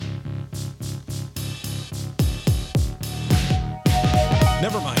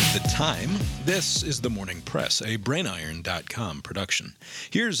The time, this is The Morning Press, a brainiron.com production.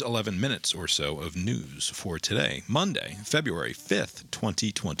 Here's 11 minutes or so of news for today, Monday, February 5th,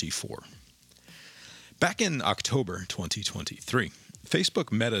 2024. Back in October 2023,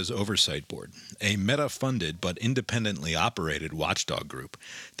 Facebook Meta's Oversight Board, a Meta-funded but independently operated watchdog group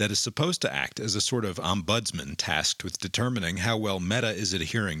that is supposed to act as a sort of ombudsman tasked with determining how well Meta is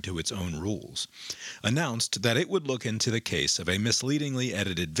adhering to its own rules, announced that it would look into the case of a misleadingly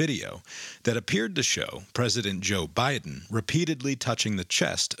edited video that appeared to show President Joe Biden repeatedly touching the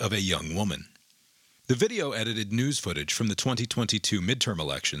chest of a young woman. The video edited news footage from the 2022 midterm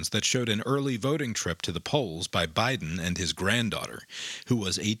elections that showed an early voting trip to the polls by Biden and his granddaughter, who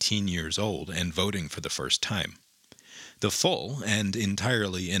was 18 years old and voting for the first time. The full and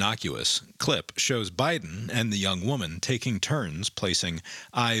entirely innocuous clip shows Biden and the young woman taking turns placing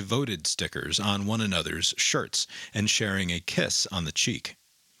 "I voted" stickers on one another's shirts and sharing a kiss on the cheek.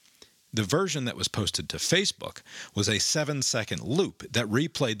 The version that was posted to Facebook was a 7-second loop that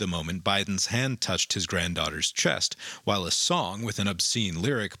replayed the moment Biden's hand touched his granddaughter's chest while a song with an obscene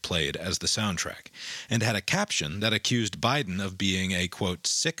lyric played as the soundtrack, and had a caption that accused Biden of being a, quote,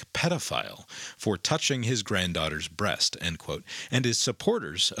 sick pedophile for touching his granddaughter's breast, end quote, and his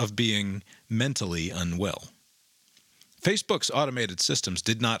supporters of being mentally unwell. Facebook's automated systems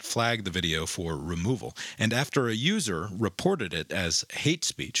did not flag the video for removal, and after a user reported it as hate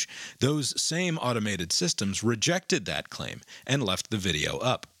speech, those same automated systems rejected that claim and left the video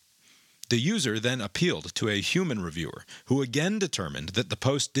up. The user then appealed to a human reviewer, who again determined that the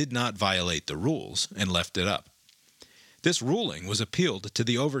post did not violate the rules and left it up. This ruling was appealed to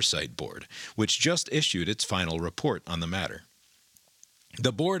the Oversight Board, which just issued its final report on the matter.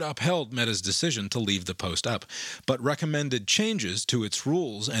 The board upheld Meta's decision to leave the post up, but recommended changes to its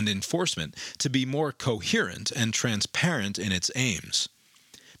rules and enforcement to be more coherent and transparent in its aims.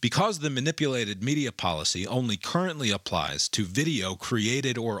 Because the manipulated media policy only currently applies to video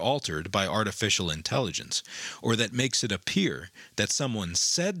created or altered by artificial intelligence, or that makes it appear that someone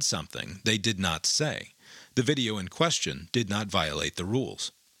said something they did not say, the video in question did not violate the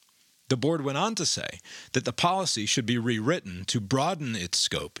rules. The board went on to say that the policy should be rewritten to broaden its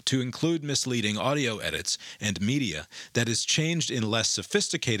scope to include misleading audio edits and media that is changed in less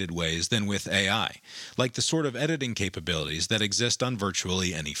sophisticated ways than with AI, like the sort of editing capabilities that exist on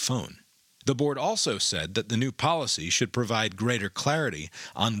virtually any phone. The board also said that the new policy should provide greater clarity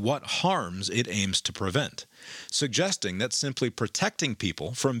on what harms it aims to prevent, suggesting that simply protecting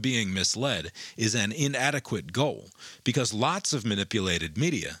people from being misled is an inadequate goal because lots of manipulated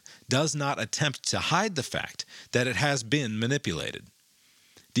media does not attempt to hide the fact that it has been manipulated.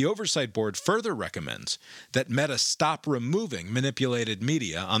 The Oversight Board further recommends that Meta stop removing manipulated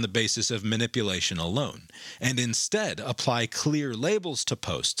media on the basis of manipulation alone, and instead apply clear labels to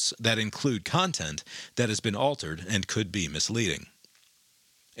posts that include content that has been altered and could be misleading.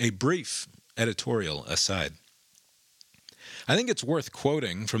 A brief editorial aside. I think it's worth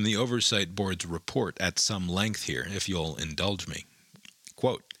quoting from the Oversight Board's report at some length here, if you'll indulge me.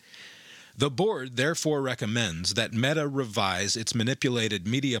 Quote, "The board therefore recommends that Meta revise its manipulated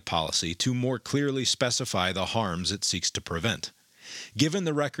media policy to more clearly specify the harms it seeks to prevent. Given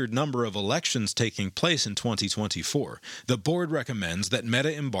the record number of elections taking place in 2024, the board recommends that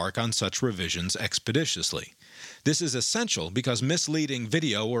Meta embark on such revisions expeditiously. This is essential because misleading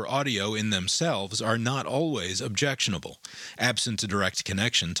video or audio in themselves are not always objectionable, absent a direct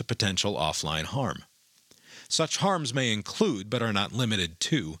connection to potential offline harm. Such harms may include, but are not limited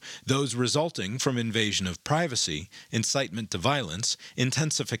to, those resulting from invasion of privacy, incitement to violence,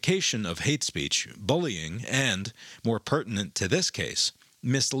 intensification of hate speech, bullying, and, more pertinent to this case,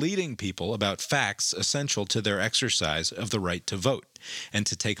 misleading people about facts essential to their exercise of the right to vote and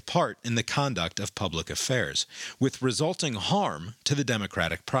to take part in the conduct of public affairs, with resulting harm to the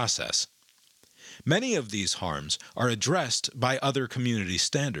democratic process. Many of these harms are addressed by other community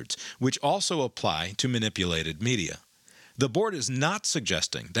standards, which also apply to manipulated media. The board is not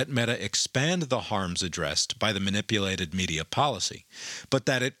suggesting that Meta expand the harms addressed by the manipulated media policy, but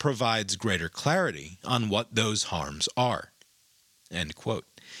that it provides greater clarity on what those harms are." End quote.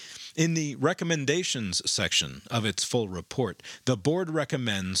 In the recommendations section of its full report, the board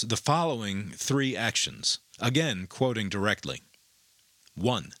recommends the following 3 actions, again quoting directly.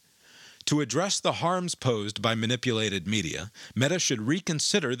 1. To address the harms posed by manipulated media, Meta should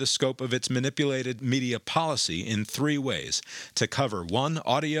reconsider the scope of its manipulated media policy in 3 ways: to cover 1.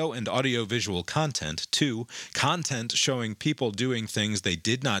 Audio and audiovisual content, 2. Content showing people doing things they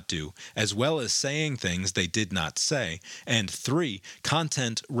did not do, as well as saying things they did not say, and 3.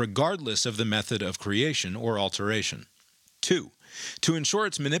 Content regardless of the method of creation or alteration. 2. To ensure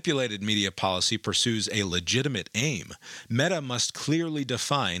its manipulated media policy pursues a legitimate aim, Meta must clearly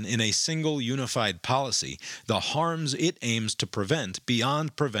define in a single unified policy the harms it aims to prevent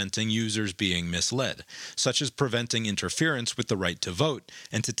beyond preventing users being misled, such as preventing interference with the right to vote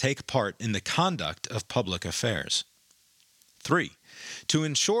and to take part in the conduct of public affairs. 3. To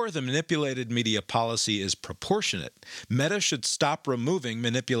ensure the manipulated media policy is proportionate, Meta should stop removing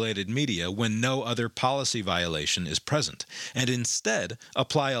manipulated media when no other policy violation is present, and instead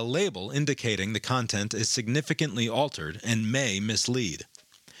apply a label indicating the content is significantly altered and may mislead.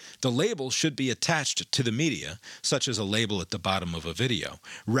 The label should be attached to the media, such as a label at the bottom of a video,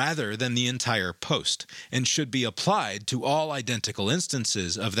 rather than the entire post, and should be applied to all identical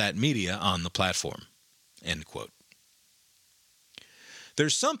instances of that media on the platform." End quote.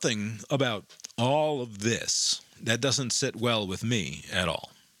 There's something about all of this that doesn't sit well with me at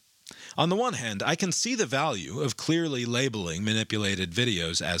all. On the one hand, I can see the value of clearly labeling manipulated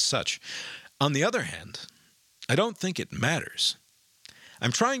videos as such. On the other hand, I don't think it matters.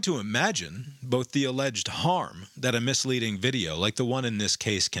 I'm trying to imagine both the alleged harm that a misleading video like the one in this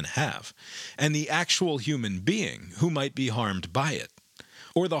case can have, and the actual human being who might be harmed by it,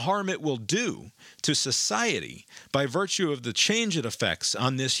 or the harm it will do to society by virtue of the change it affects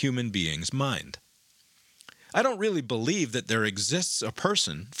on this human being's mind. I don't really believe that there exists a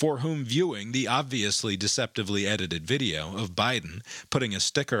person for whom viewing the obviously deceptively edited video of Biden putting a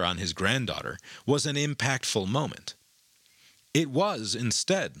sticker on his granddaughter was an impactful moment. It was,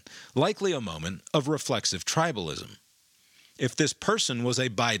 instead, likely a moment of reflexive tribalism. If this person was a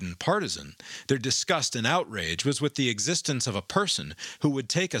Biden partisan, their disgust and outrage was with the existence of a person who would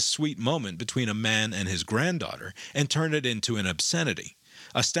take a sweet moment between a man and his granddaughter and turn it into an obscenity,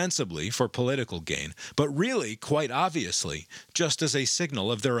 ostensibly for political gain, but really, quite obviously, just as a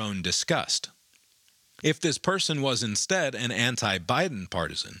signal of their own disgust. If this person was instead an anti-Biden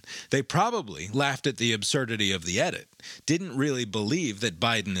partisan, they probably laughed at the absurdity of the edit, didn't really believe that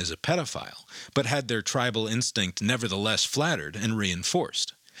Biden is a pedophile, but had their tribal instinct nevertheless flattered and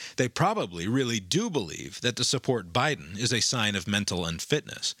reinforced. They probably really do believe that to support Biden is a sign of mental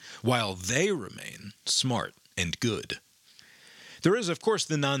unfitness, while they remain smart and good. There is, of course,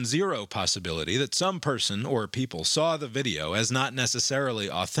 the non-zero possibility that some person or people saw the video as not necessarily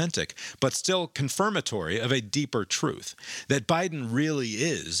authentic, but still confirmatory of a deeper truth, that Biden really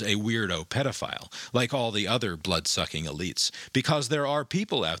is a weirdo pedophile, like all the other blood-sucking elites, because there are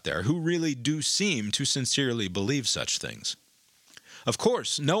people out there who really do seem to sincerely believe such things. Of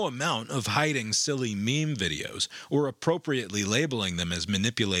course, no amount of hiding silly meme videos or appropriately labeling them as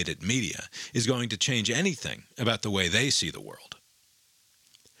manipulated media is going to change anything about the way they see the world.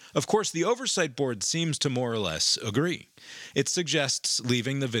 Of course, the Oversight Board seems to more or less agree. It suggests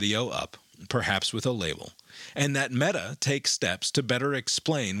leaving the video up, perhaps with a label, and that Meta takes steps to better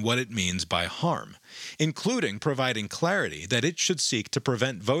explain what it means by harm, including providing clarity that it should seek to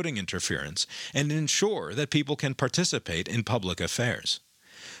prevent voting interference and ensure that people can participate in public affairs.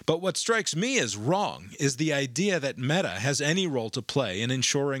 But what strikes me as wrong is the idea that Meta has any role to play in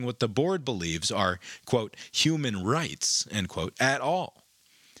ensuring what the board believes are, quote, human rights, end quote, at all.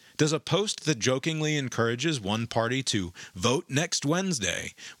 Does a post that jokingly encourages one party to vote next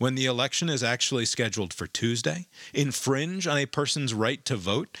Wednesday when the election is actually scheduled for Tuesday infringe on a person's right to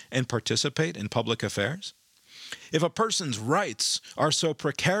vote and participate in public affairs? If a person's rights are so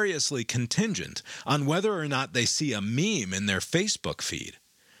precariously contingent on whether or not they see a meme in their Facebook feed,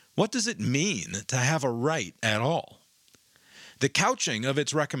 what does it mean to have a right at all? The couching of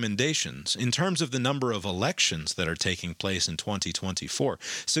its recommendations in terms of the number of elections that are taking place in 2024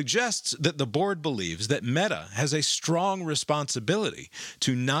 suggests that the board believes that Meta has a strong responsibility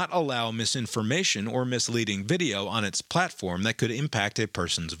to not allow misinformation or misleading video on its platform that could impact a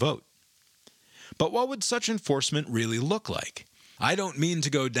person's vote. But what would such enforcement really look like? I don't mean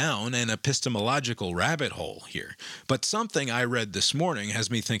to go down an epistemological rabbit hole here, but something I read this morning has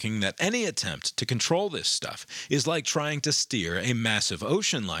me thinking that any attempt to control this stuff is like trying to steer a massive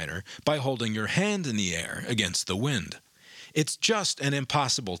ocean liner by holding your hand in the air against the wind. It's just an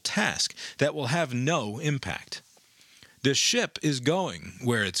impossible task that will have no impact. The ship is going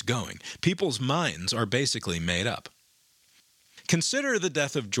where it's going. People's minds are basically made up. Consider the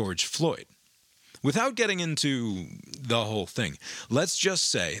death of George Floyd. Without getting into the whole thing, let's just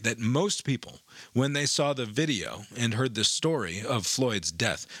say that most people, when they saw the video and heard the story of Floyd's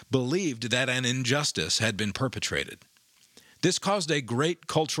death, believed that an injustice had been perpetrated. This caused a great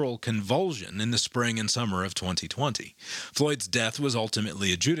cultural convulsion in the spring and summer of 2020. Floyd's death was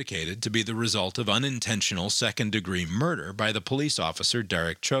ultimately adjudicated to be the result of unintentional second-degree murder by the police officer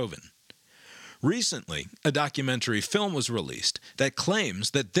Derek Chauvin. Recently, a documentary film was released that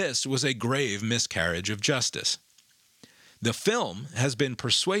claims that this was a grave miscarriage of justice. The film has been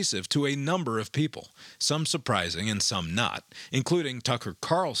persuasive to a number of people, some surprising and some not, including Tucker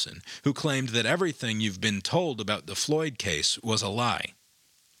Carlson, who claimed that everything you've been told about the Floyd case was a lie.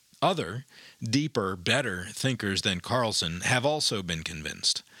 Other, deeper, better thinkers than Carlson have also been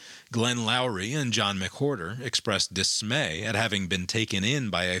convinced. Glenn Loury and John McWhorter expressed dismay at having been taken in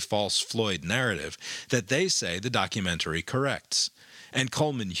by a false Floyd narrative that they say the documentary corrects. And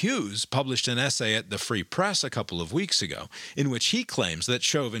Coleman Hughes published an essay at the Free Press a couple of weeks ago in which he claims that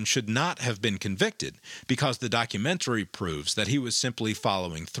Chauvin should not have been convicted because the documentary proves that he was simply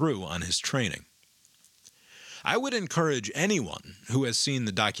following through on his training. I would encourage anyone who has seen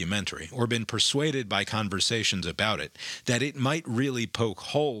the documentary or been persuaded by conversations about it that it might really poke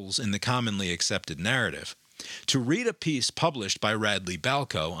holes in the commonly accepted narrative to read a piece published by Radley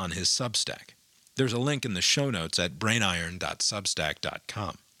Balko on his Substack. There's a link in the show notes at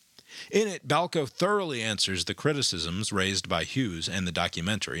brainiron.substack.com. In it, Balko thoroughly answers the criticisms raised by Hughes and the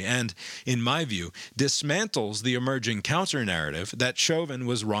documentary and, in my view, dismantles the emerging counter-narrative that Chauvin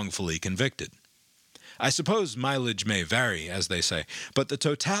was wrongfully convicted. I suppose mileage may vary, as they say, but the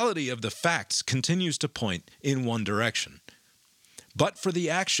totality of the facts continues to point in one direction. But for the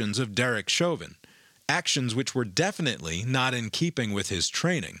actions of Derek Chauvin, actions which were definitely not in keeping with his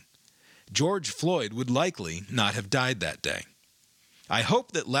training, George Floyd would likely not have died that day. I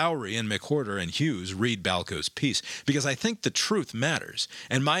hope that Loury and McWhorter and Hughes read Balko's piece because I think the truth matters,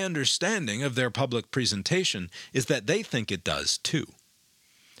 and my understanding of their public presentation is that they think it does too.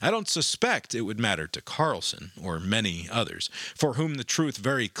 I don't suspect it would matter to Carlson or many others, for whom the truth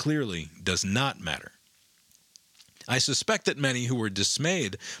very clearly does not matter. I suspect that many who were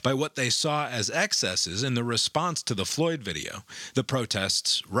dismayed by what they saw as excesses in the response to the Floyd video, the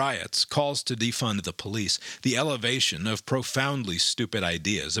protests, riots, calls to defund the police, the elevation of profoundly stupid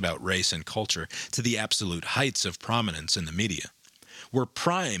ideas about race and culture to the absolute heights of prominence in the media, were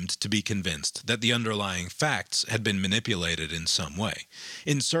primed to be convinced that the underlying facts had been manipulated in some way,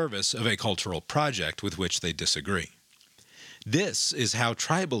 in service of a cultural project with which they disagree. This is how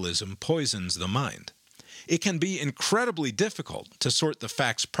tribalism poisons the mind. It can be incredibly difficult to sort the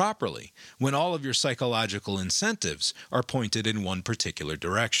facts properly when all of your psychological incentives are pointed in one particular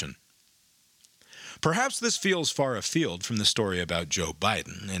direction. Perhaps this feels far afield from the story about Joe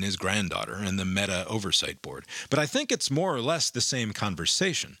Biden and his granddaughter and the Meta Oversight Board, but I think it's more or less the same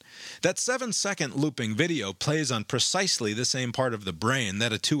conversation. That 7-second looping video plays on precisely the same part of the brain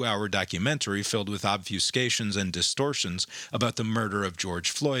that a 2-hour documentary filled with obfuscations and distortions about the murder of George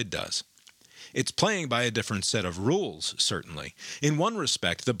Floyd does. It's playing by a different set of rules, certainly. In one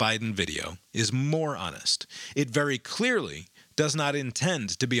respect, the Biden video is more honest. It very clearly does not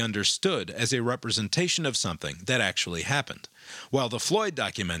intend to be understood as a representation of something that actually happened, while the Floyd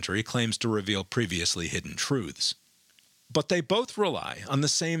documentary claims to reveal previously hidden truths. But they both rely on the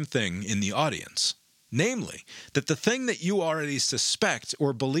same thing in the audience, namely, that the thing that you already suspect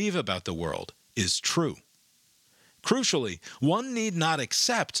or believe about the world is true. Crucially, one need not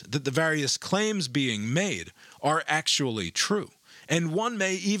accept that the various claims being made are actually true, and one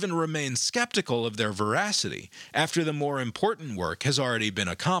may even remain skeptical of their veracity after the more important work has already been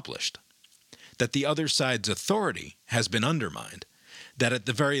accomplished, that the other side's authority has been undermined, that at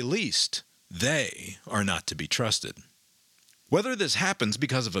the very least, they are not to be trusted. Whether this happens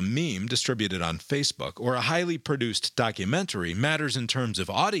because of a meme distributed on Facebook or a highly produced documentary matters in terms of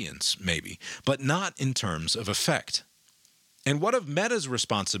audience, maybe, but not in terms of effect. And what of Meta's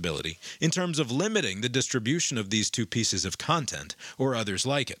responsibility in terms of limiting the distribution of these two pieces of content or others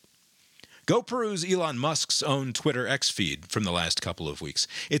like it? Go peruse Elon Musk's own Twitter X feed from the last couple of weeks.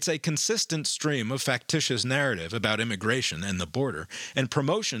 It's a consistent stream of factitious narrative about immigration and the border, and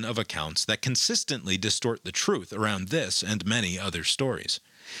promotion of accounts that consistently distort the truth around this and many other stories.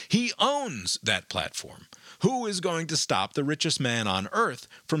 He owns that platform. Who is going to stop the richest man on earth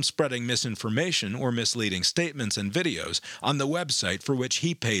from spreading misinformation or misleading statements and videos on the website for which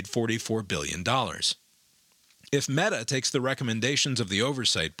he paid $44 billion? If Meta takes the recommendations of the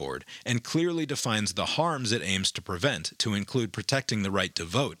Oversight Board and clearly defines the harms it aims to prevent to include protecting the right to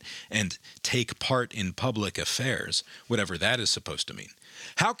vote and take part in public affairs, whatever that is supposed to mean,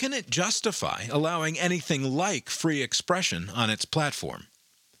 how can it justify allowing anything like free expression on its platform?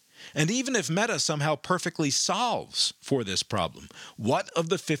 And even if Meta somehow perfectly solves for this problem, what of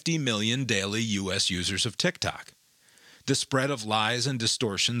the 50 million daily U.S. users of TikTok? The spread of lies and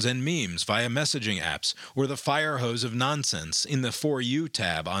distortions and memes via messaging apps, or the fire hose of nonsense in the For You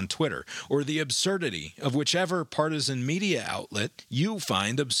tab on Twitter, or the absurdity of whichever partisan media outlet you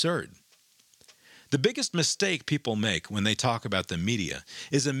find absurd. The biggest mistake people make when they talk about the media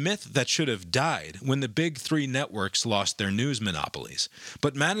is a myth that should have died when the big three networks lost their news monopolies,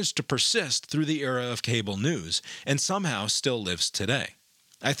 but managed to persist through the era of cable news and somehow still lives today.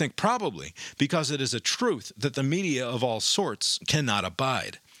 I think probably because it is a truth that the media of all sorts cannot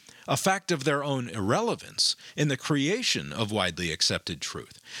abide, a fact of their own irrelevance in the creation of widely accepted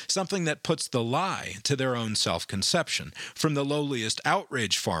truth, something that puts the lie to their own self-conception, from the lowliest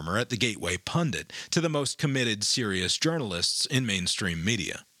outrage farmer at the Gateway Pundit to the most committed serious journalists in mainstream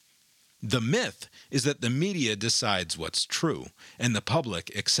media. The myth is that the media decides what's true, and the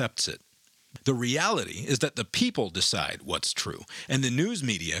public accepts it. The reality is that the people decide what's true, and the news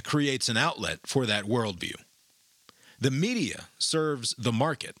media creates an outlet for that worldview. The media serves the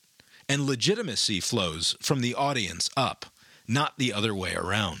market, and legitimacy flows from the audience up, not the other way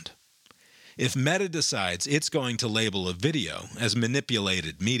around. If Meta decides it's going to label a video as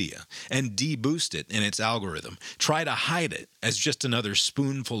manipulated media and deboost it in its algorithm, try to hide it as just another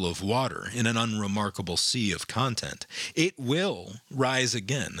spoonful of water in an unremarkable sea of content, it will rise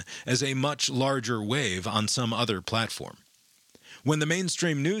again as a much larger wave on some other platform. When the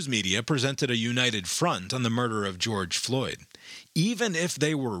mainstream news media presented a united front on the murder of George Floyd, even if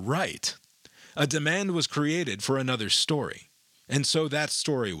they were right, a demand was created for another story, and so that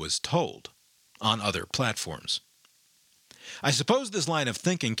story was told on other platforms. I suppose this line of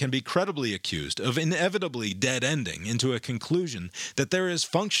thinking can be credibly accused of inevitably dead-ending into a conclusion that there is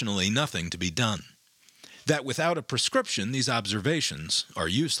functionally nothing to be done, that without a prescription these observations are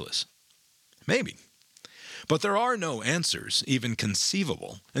useless. Maybe. But there are no answers, even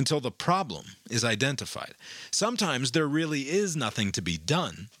conceivable, until the problem is identified. Sometimes there really is nothing to be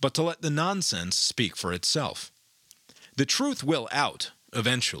done, but to let the nonsense speak for itself. The truth will out,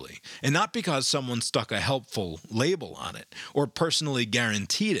 eventually, and not because someone stuck a helpful label on it, or personally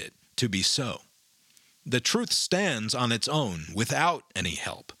guaranteed it to be so. The truth stands on its own without any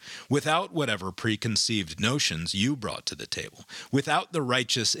help, without whatever preconceived notions you brought to the table, without the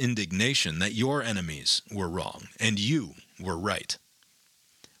righteous indignation that your enemies were wrong and you were right.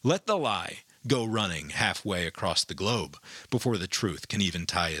 Let the lie go running halfway across the globe before the truth can even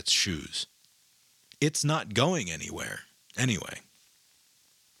tie its shoes. It's not going anywhere, anyway.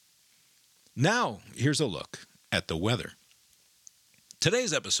 Now, here's a look at the weather.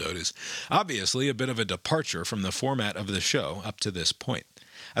 Today's episode is obviously a bit of a departure from the format of the show up to this point.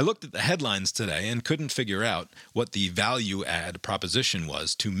 I looked at the headlines today and couldn't figure out what the value-add proposition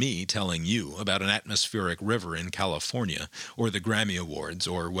was to me telling you about an atmospheric river in California, or the Grammy Awards,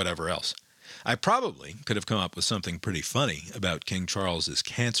 or whatever else. I probably could have come up with something pretty funny about King Charles's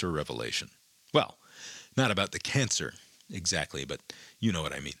cancer revelation. Well, not about the cancer exactly, but you know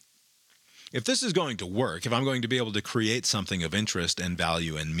what I mean. If this is going to work, if I'm going to be able to create something of interest and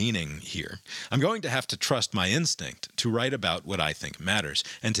value and meaning here, I'm going to have to trust my instinct to write about what I think matters,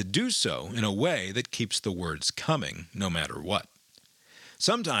 and to do so in a way that keeps the words coming no matter what.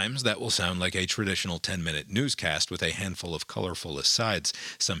 Sometimes that will sound like a traditional 10-minute newscast with a handful of colorful asides,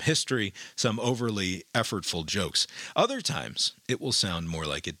 some history, some overly effortful jokes. Other times, it will sound more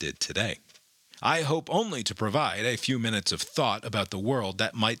like it did today. I hope only to provide a few minutes of thought about the world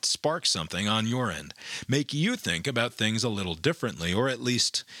that might spark something on your end, make you think about things a little differently, or at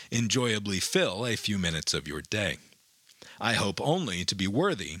least enjoyably fill a few minutes of your day. I hope only to be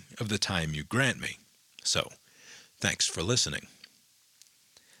worthy of the time you grant me. So, thanks for listening.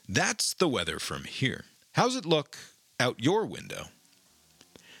 That's the weather from here. How's it look out your window?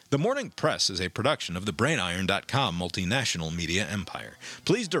 The Morning Press is a production of the BrainIron.com multinational media empire.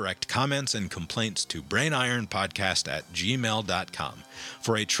 Please direct comments and complaints to brainironpodcast@gmail.com.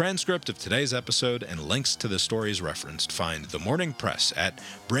 For a transcript of today's episode and links to the stories referenced, find The Morning Press at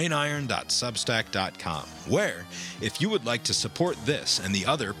brainiron.substack.com, where, if you would like to support this and the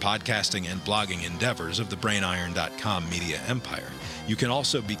other podcasting and blogging endeavors of the BrainIron.com media empire, you can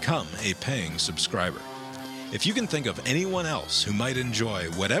also become a paying subscriber. If you can think of anyone else who might enjoy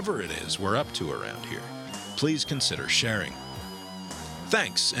whatever it is we're up to around here, please consider sharing.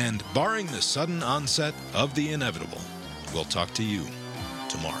 Thanks, and barring the sudden onset of the inevitable, we'll talk to you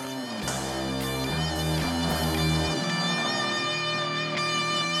tomorrow.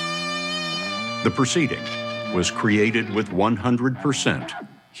 The proceeding was created with 100%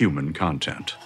 human content.